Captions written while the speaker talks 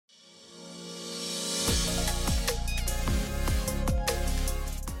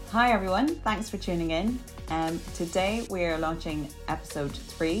Hi everyone, thanks for tuning in. Today we're launching episode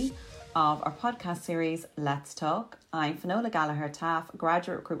 3 of our podcast series, Let's Talk. I'm Finola Gallagher Taff,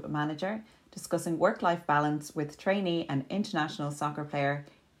 Graduate Recruitment Manager, discussing work-life balance with trainee and international soccer player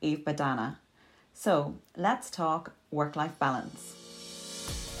Eve Badana. So, let's talk work-life balance.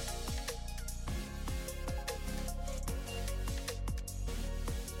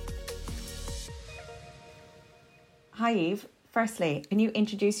 Hi Eve. Firstly, can you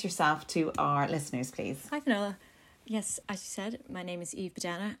introduce yourself to our listeners, please? Hi, Finola. Yes, as you said, my name is Eve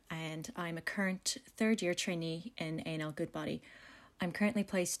Badana and I'm a current third-year trainee in A&L Goodbody. I'm currently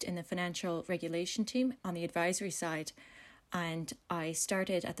placed in the financial regulation team on the advisory side, and I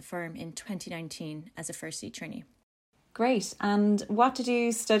started at the firm in 2019 as a first-year trainee. Great. And what did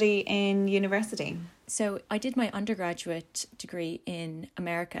you study in university? So I did my undergraduate degree in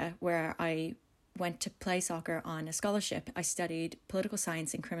America, where I went to play soccer on a scholarship. I studied political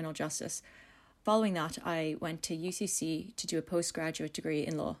science and criminal justice. Following that, I went to UCC to do a postgraduate degree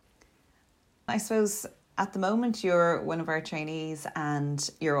in law. I suppose at the moment you're one of our trainees and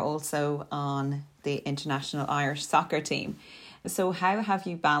you're also on the international Irish soccer team. So how have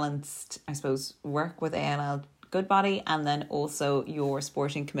you balanced, I suppose, work with A&L Goodbody and then also your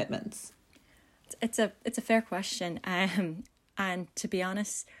sporting commitments? It's a fair question. And to be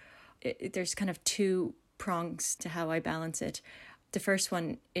honest, there's kind of two prongs to how I balance it. The first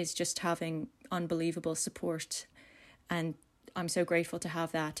one is just having unbelievable support, and I'm so grateful to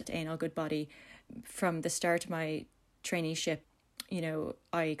have that at A&L Goodbody. From the start of my traineeship,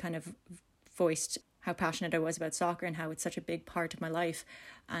 I kind of voiced how passionate I was about soccer and how it's such a big part of my life.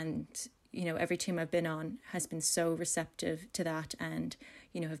 And, every team I've been on has been so receptive to that and,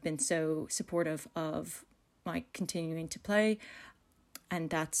 have been so supportive of my continuing to play.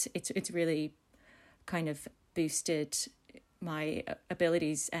 And it's really kind of boosted my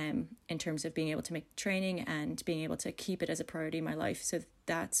abilities in terms of being able to make training and being able to keep it as a priority in my life. So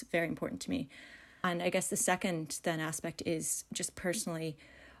that's very important to me. And I guess the second then aspect is just personally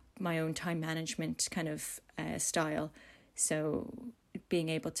my own time management kind of style. So being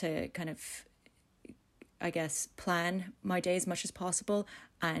able to kind of, I guess, plan my day as much as possible.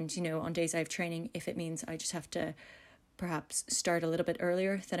 And, on days I have training, if it means I just have to perhaps start a little bit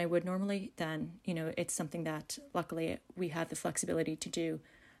earlier than I would normally, then, it's something that luckily we have the flexibility to do.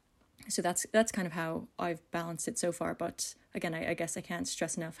 So that's kind of how I've balanced it so far. But again, I guess I can't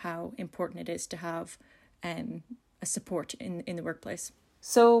stress enough how important it is to have a support in the workplace.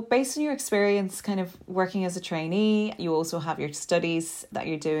 So based on your experience kind of working as a trainee, you also have your studies that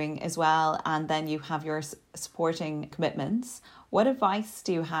you're doing as well, and then you have your supporting commitments. What advice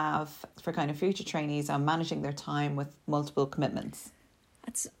do you have for kind of future trainees on managing their time with multiple commitments?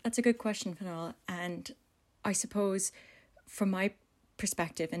 That's a good question, Finola. And I suppose from my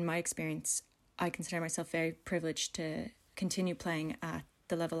perspective and my experience, I consider myself very privileged to continue playing at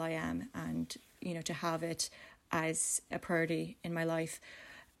the level I am and, to have it as a priority in my life.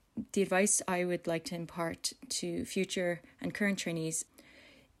 The advice I would like to impart to future and current trainees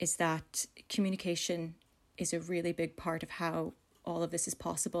is that communication is a really big part of how all of this is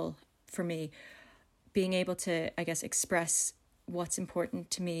possible for me. Being able to, I guess, express what's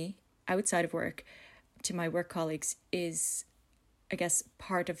important to me outside of work to my work colleagues is, I guess,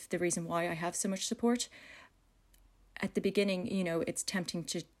 part of the reason why I have so much support. At the beginning, it's tempting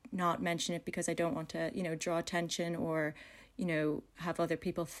to not mention it because I don't want to, draw attention or, have other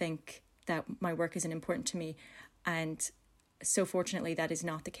people think that my work isn't important to me. And so fortunately, that is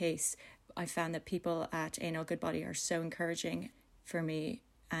not the case. I found that people at A&L Goodbody are so encouraging for me.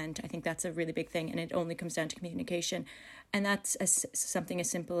 And I think that's a really big thing. And it only comes down to communication. And that's something as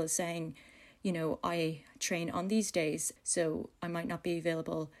simple as saying, I train on these days, so I might not be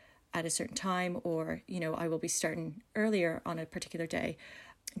available at a certain time, or, I will be starting earlier on a particular day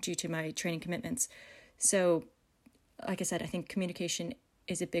due to my training commitments. So, like I said, I think communication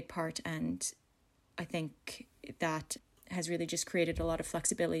is a big part, and I think that has really just created a lot of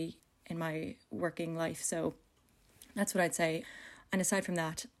flexibility in my working life. So that's what I'd say. And aside from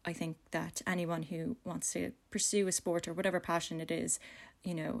that, I think that anyone who wants to pursue a sport or whatever passion it is,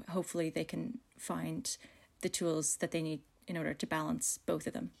 hopefully they can find the tools that they need in order to balance both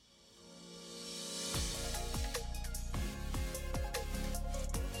of them.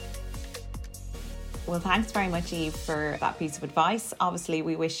 Well, thanks very much, Eve, for that piece of advice. Obviously,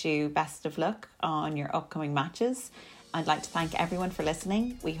 we wish you best of luck on your upcoming matches. I'd like to thank everyone for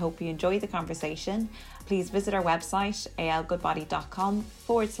listening. We hope you enjoyed the conversation. Please visit our website,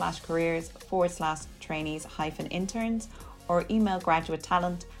 algoodbody.com/careers/trainees-interns, or email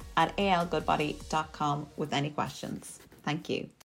graduatetalent@algoodbody.com with any questions. Thank you.